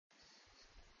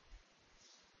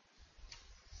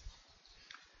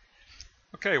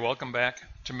Okay, welcome back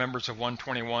to members of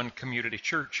 121 Community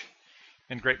Church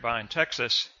in Grapevine,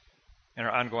 Texas, and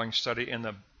our ongoing study in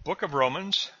the book of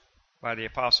Romans by the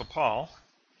Apostle Paul.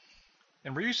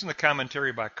 And we're using the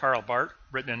commentary by Karl Barth,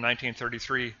 written in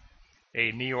 1933,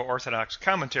 a neo-Orthodox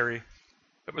commentary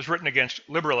that was written against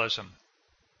liberalism.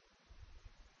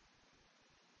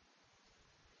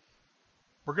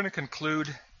 We're going to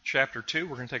conclude chapter 2.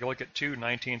 We're going to take a look at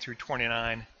 2:19 through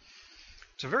 29.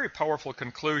 It's a very powerful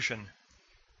conclusion.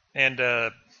 And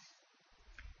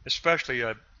especially,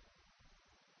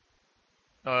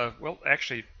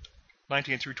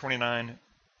 19 through 29,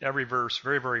 every verse,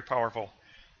 very, very powerful.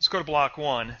 Let's go to block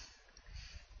 1.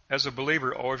 As a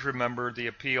believer, always remember the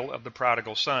appeal of the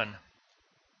prodigal son.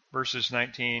 Verses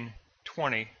 19,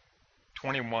 20,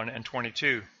 21, and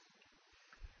 22.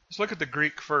 Let's look at the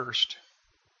Greek first.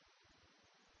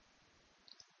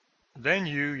 Then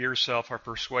you yourself are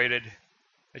persuaded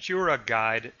that you are a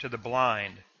guide to the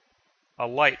blind, a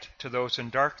light to those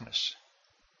in darkness,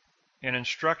 an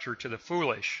instructor to the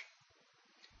foolish,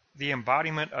 the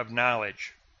embodiment of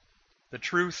knowledge, the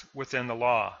truth within the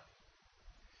law.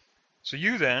 So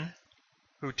you then,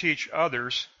 who teach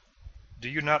others, do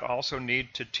you not also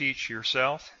need to teach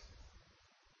yourself?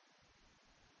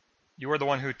 You are the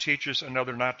one who teaches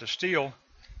another not to steal.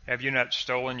 Have you not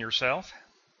stolen yourself?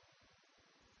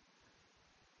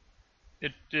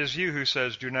 It is you who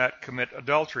says, do not commit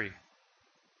adultery.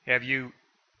 Have you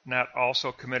not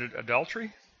also committed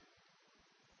adultery?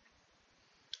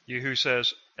 You who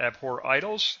says, abhor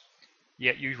idols,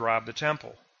 yet you rob the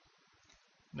temple.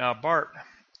 Now, Barth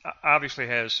obviously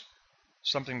has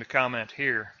something to comment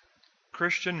here.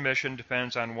 Christian mission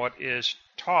depends on what is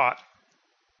taught,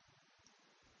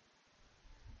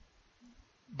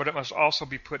 but it must also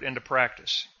be put into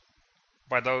practice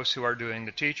by those who are doing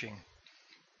the teaching.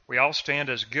 We all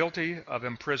stand as guilty of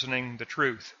imprisoning the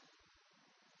truth.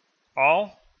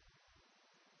 All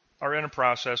are in a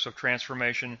process of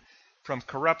transformation from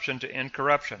corruption to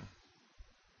incorruption.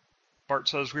 Barth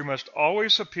says we must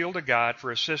always appeal to God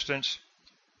for assistance,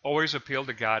 always appeal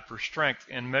to God for strength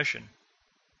in mission.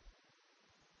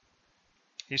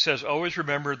 He says, always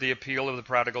remember the appeal of the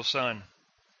prodigal son.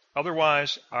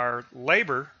 Otherwise, our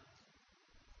labor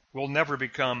will never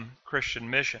become Christian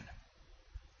mission.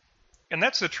 And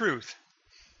that's the truth.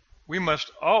 We must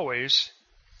always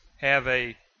have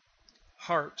a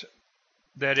heart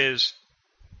that is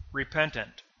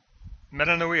repentant.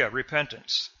 Metanoia,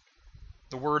 repentance.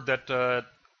 The word that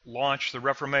launched the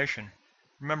Reformation.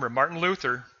 Remember, Martin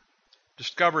Luther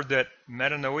discovered that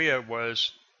metanoia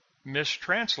was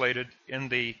mistranslated in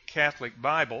the Catholic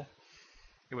Bible.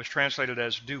 It was translated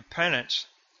as do penance.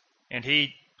 And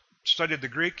he studied the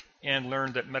Greek and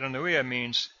learned that metanoia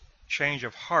means change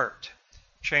of heart,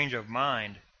 change of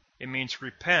mind. It means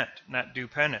repent, not do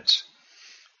penance.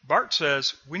 Barth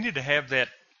says we need to have that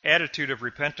attitude of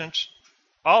repentance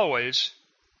always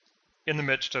in the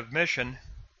midst of mission,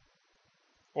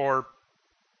 or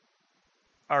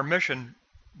our mission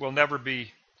will never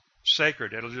be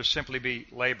sacred. It'll just simply be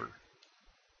labor.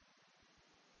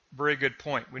 Very good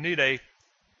point. We need a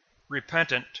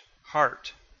repentant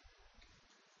heart.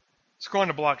 Let's go on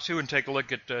to block 2 and take a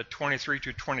look at 23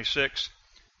 to 26.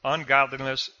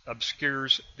 Ungodliness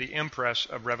obscures the impress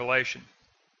of revelation.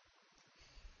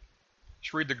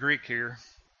 Let's read the Greek here.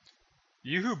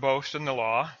 You who boast in the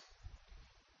law,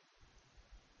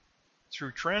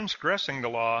 through transgressing the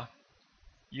law,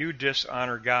 you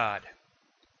dishonor God.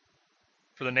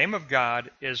 For the name of God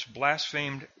is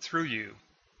blasphemed through you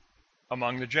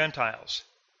among the Gentiles.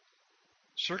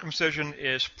 Circumcision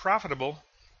is profitable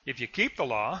if you keep the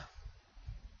law,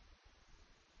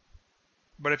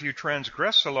 but if you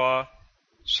transgress the law,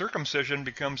 circumcision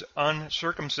becomes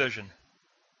uncircumcision.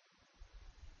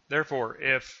 Therefore,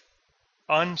 if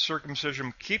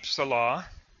uncircumcision keeps the law,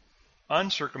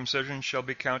 uncircumcision shall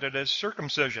be counted as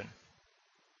circumcision.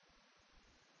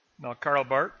 Now, Karl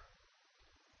Barth,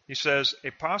 he says,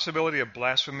 a possibility of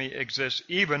blasphemy exists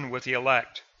even with the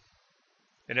elect.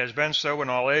 It has been so in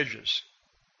all ages.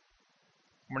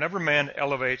 Whenever man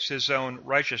elevates his own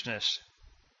righteousness.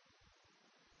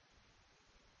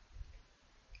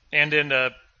 And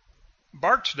in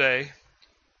Barth's day,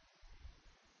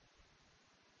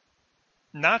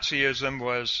 Nazism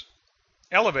was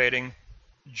elevating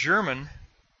German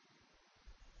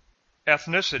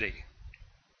ethnicity.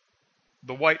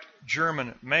 The white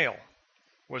German male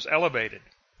was elevated.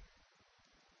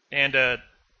 And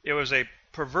it was a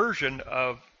perversion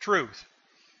of truth.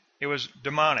 It was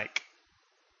demonic.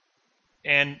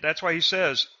 And that's why he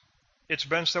says, it's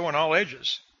been so in all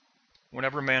ages,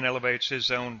 whenever man elevates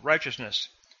his own righteousness.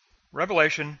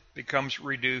 Revelation becomes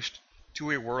reduced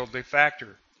to a worldly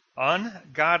factor.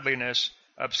 Ungodliness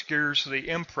obscures the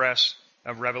impress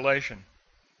of revelation.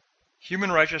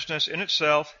 Human righteousness in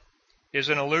itself is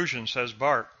an illusion, says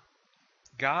Barth.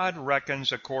 God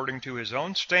reckons according to his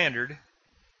own standard.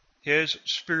 His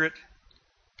Spirit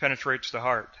penetrates the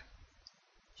heart.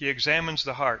 He examines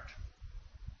the heart.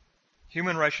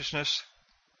 Human righteousness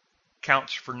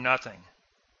counts for nothing.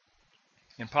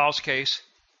 In Paul's case,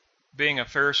 being a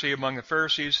Pharisee among the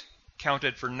Pharisees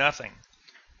counted for nothing.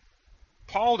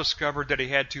 Paul discovered that he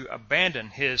had to abandon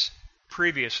his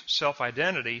previous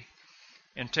self-identity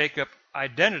and take up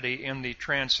identity in the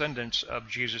transcendence of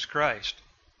Jesus Christ.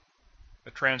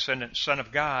 The transcendent Son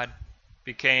of God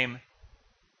became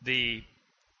the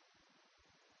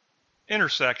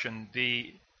intersection,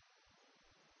 the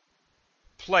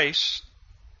place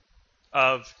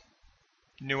of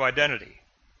new identity.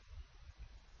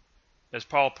 As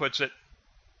Paul puts it,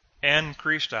 en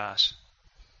Christos,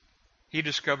 he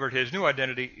discovered his new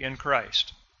identity in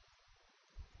Christ.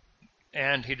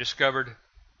 And he discovered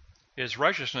his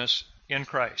righteousness in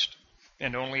Christ,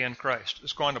 and only in Christ.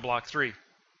 Let's go on to block 3.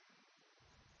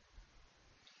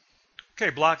 Okay,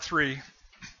 block 3.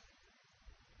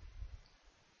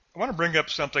 I want to bring up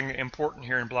something important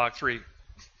here in block 3.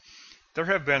 There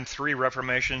have been 3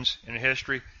 reformations in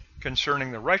history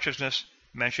concerning the righteousness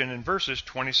mentioned in verses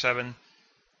 27,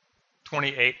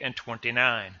 28, and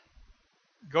 29.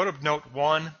 Go to note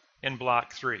 1 in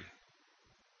block 3.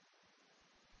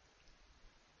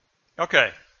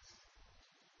 Okay.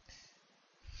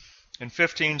 In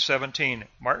 1517,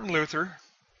 Martin Luther,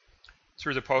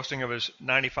 through the posting of his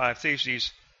 95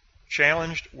 Theses,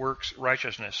 challenged works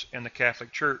righteousness in the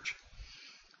Catholic Church.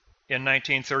 In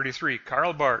 1933,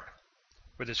 Karl Barth,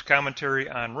 with his commentary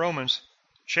on Romans,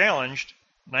 challenged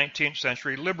 19th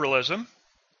century liberalism.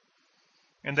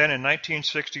 And then in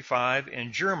 1965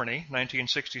 in Germany,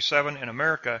 1967 in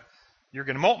America,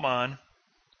 Jürgen Moltmann,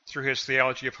 through his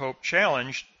Theology of Hope,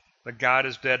 challenged the God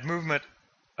is Dead movement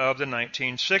of the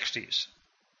 1960s.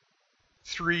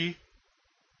 3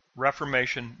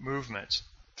 Reformation movements.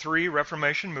 3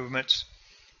 Reformation movements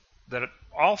that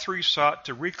all 3 sought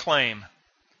to reclaim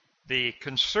the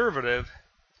conservative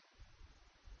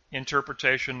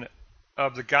interpretation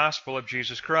of the gospel of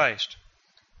Jesus Christ.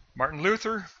 Martin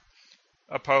Luther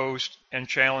opposed and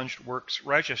challenged works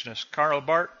righteousness. Karl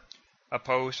Barth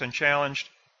opposed and challenged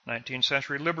 19th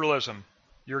century liberalism.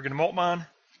 Jürgen Moltmann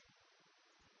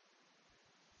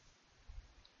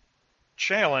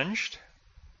challenged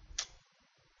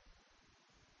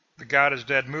the God is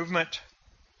Dead movement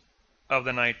of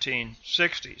the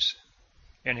 1960s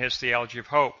in his Theology of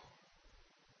Hope.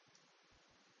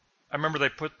 I remember they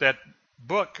put that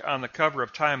book on the cover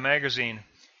of Time magazine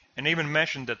and even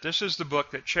mentioned that this is the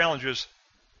book that challenges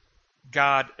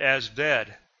God as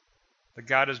dead. The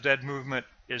God is Dead movement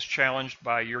is challenged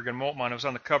by Jürgen Moltmann. It was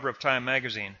on the cover of Time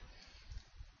magazine.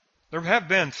 There have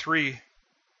been 3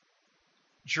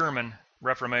 German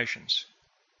Reformations,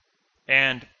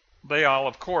 and they all,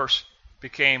 of course,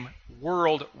 became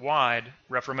worldwide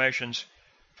Reformations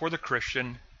for the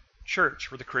Christian church,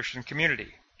 for the Christian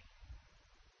community.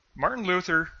 Martin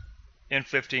Luther in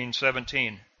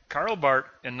 1517, Karl Barth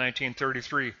in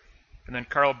 1933, and then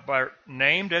Karl Barth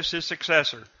named as his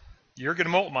successor Jürgen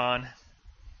Moltmann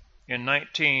in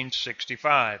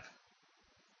 1965.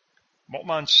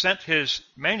 Moltmann sent his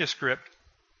manuscript,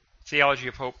 Theology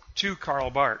of Hope, to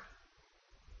Karl Barth,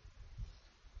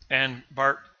 and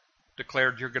Barth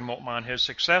declared Jürgen Moltmann his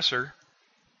successor,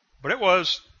 but it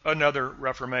was another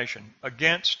Reformation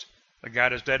against the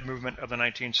God is Dead movement of the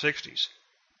 1960s.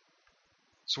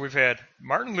 So we've had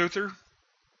Martin Luther,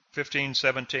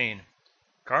 1517,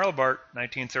 Karl Barth,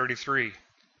 1933,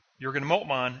 Jürgen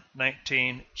Moltmann,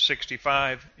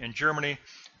 1965 in Germany,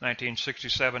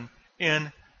 1967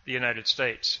 in the United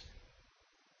States.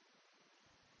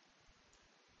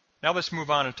 Now let's move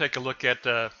on and take a look at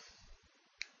the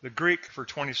Greek for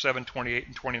 27, 28,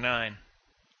 and 29.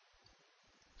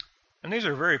 And these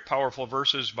are very powerful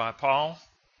verses by Paul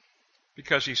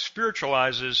because he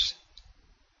spiritualizes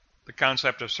the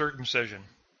concept of circumcision.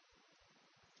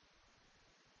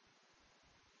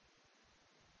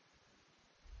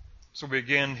 So we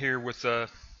begin here with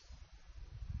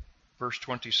verse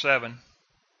 27.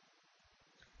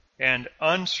 And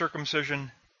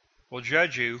uncircumcision will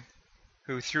judge you,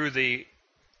 who through the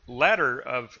latter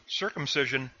of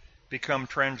circumcision become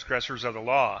transgressors of the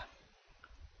law.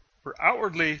 For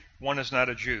outwardly one is not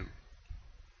a Jew,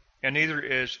 and neither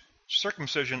is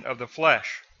circumcision of the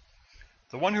flesh.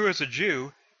 The one who is a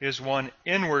Jew is one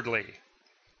inwardly,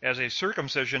 as a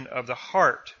circumcision of the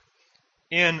heart,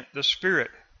 in the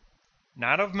spirit,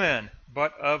 not of men,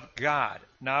 but of God.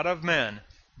 Not of men,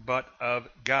 but of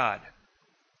God.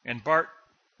 And Barth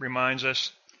reminds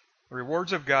us, the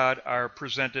rewards of God are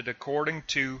presented according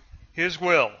to His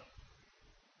will.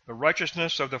 The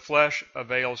righteousness of the flesh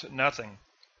avails nothing.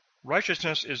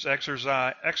 Righteousness is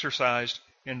exercised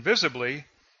invisibly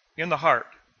in the heart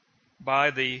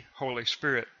by the Holy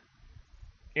Spirit.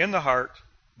 In the heart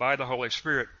by the Holy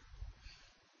Spirit.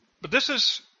 But this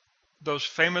is those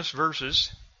famous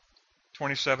verses,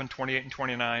 27, 28, and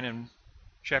 29 in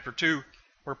chapter 2,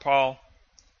 where Paul,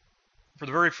 for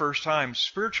the very first time,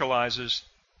 spiritualizes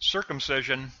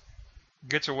circumcision,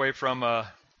 gets away from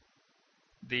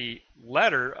the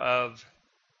letter of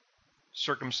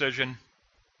circumcision,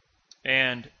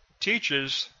 and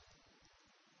teaches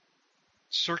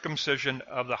circumcision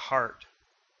of the heart,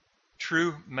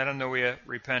 true metanoia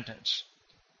repentance.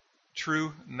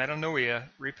 True metanoia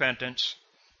repentance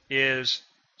is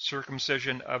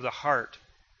circumcision of the heart,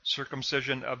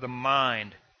 circumcision of the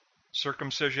mind,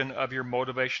 circumcision of your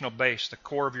motivational base, the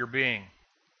core of your being.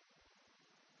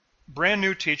 Brand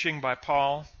new teaching by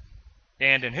Paul,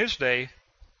 and in his day,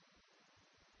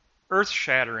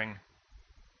 earth-shattering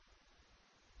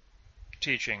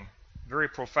teaching, very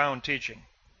profound teaching.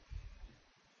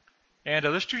 And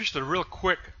let's do just a very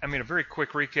quick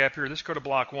recap here. Let's go to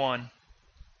block 1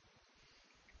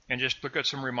 and just look at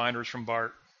some reminders from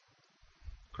Barth.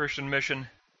 Christian mission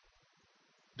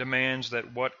demands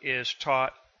that what is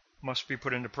taught must be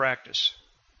put into practice,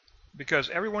 because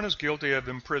everyone is guilty of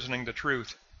imprisoning the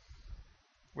truth.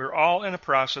 We're all in a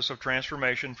process of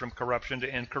transformation from corruption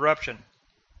to incorruption.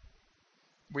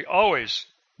 We always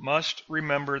must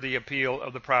remember the appeal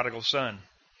of the prodigal son.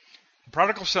 The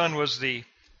prodigal son was the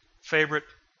favorite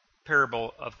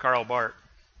parable of Karl Barth.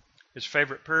 His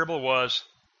favorite parable was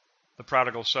the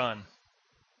prodigal son.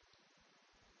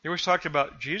 He always talked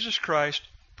about Jesus Christ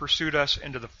pursued us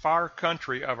into the far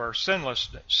country of our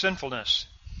sinfulness.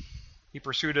 He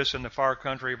pursued us in the far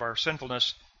country of our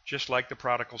sinfulness, just like the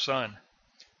prodigal son.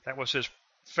 That was his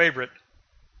favorite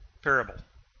parable.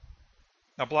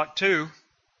 Now, block 2,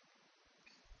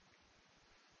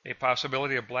 a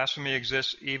possibility of blasphemy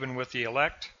exists even with the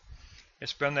elect.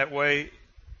 It's been that way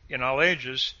in all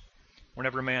ages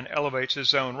whenever man elevates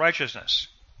his own righteousness.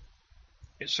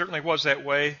 It certainly was that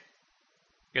way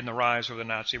in the rise of the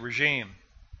Nazi regime.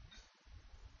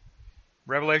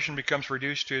 Revelation becomes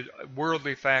reduced to a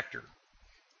worldly factor.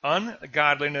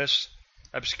 Ungodliness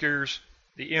obscures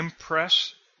the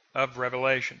impress of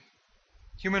revelation.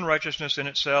 Human righteousness in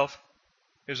itself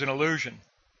is an illusion.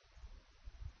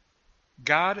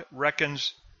 God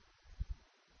reckons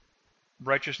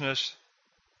righteousness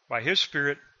by His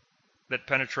Spirit that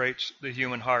penetrates the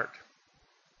human heart.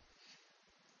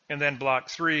 And then block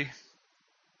 3, the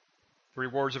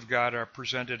rewards of God are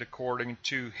presented according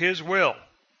to His will.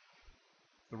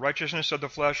 The righteousness of the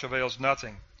flesh avails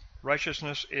nothing.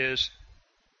 Righteousness is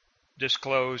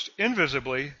disclosed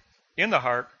invisibly in the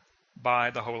heart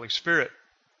by the Holy Spirit.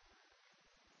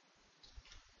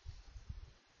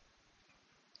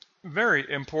 Very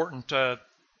important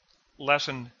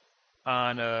lesson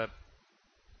on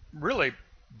really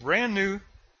brand new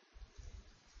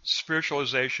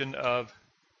spiritualization of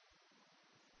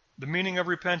the meaning of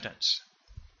repentance,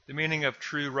 the meaning of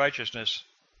true righteousness.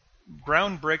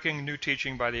 Groundbreaking new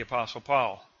teaching by the Apostle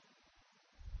Paul.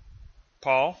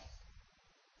 Paul,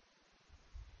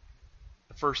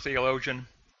 the first theologian,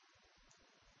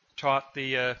 taught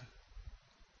the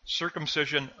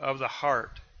circumcision of the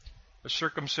heart, the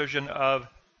circumcision of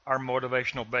our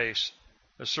motivational base,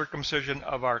 the circumcision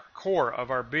of our core,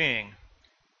 of our being,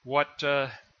 what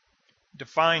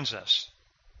defines us,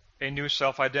 a new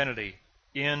self-identity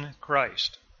in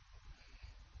Christ.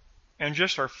 And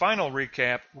just our final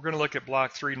recap, we're going to look at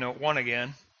block 3, note 1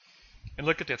 again, and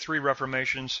look at the 3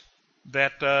 Reformations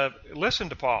that listened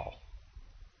to Paul.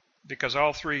 Because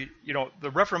all 3,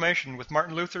 the Reformation with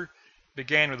Martin Luther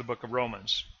began with the book of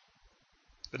Romans.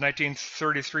 The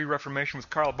 1933 Reformation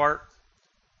with Karl Barth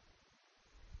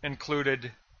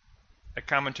included a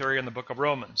commentary on the book of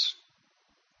Romans.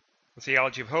 The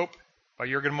Theology of Hope by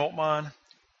Jürgen Moltmann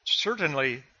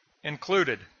certainly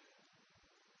included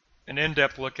an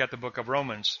in-depth look at the book of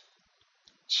Romans.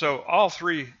 So all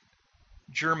 3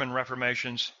 German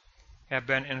Reformations have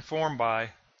been informed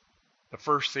by the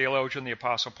first theologian, the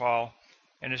Apostle Paul,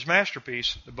 and his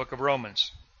masterpiece, the book of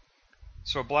Romans.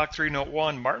 So block 3, note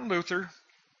 1, Martin Luther,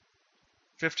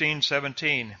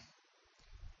 1517.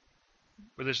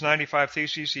 With his 95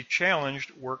 Theses, he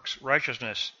challenged works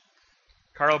righteousness.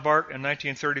 Karl Barth in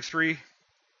 1933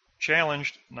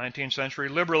 challenged 19th century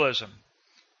liberalism.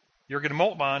 Jürgen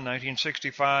Moltmann,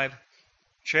 1965,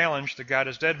 challenged the God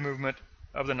is Dead movement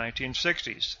of the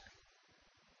 1960s.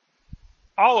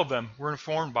 All of them were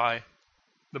informed by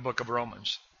the book of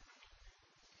Romans.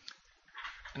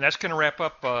 And that's going to wrap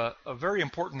up a very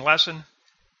important lesson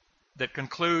that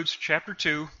concludes chapter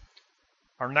 2.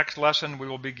 Our next lesson, we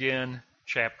will begin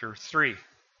chapter 3.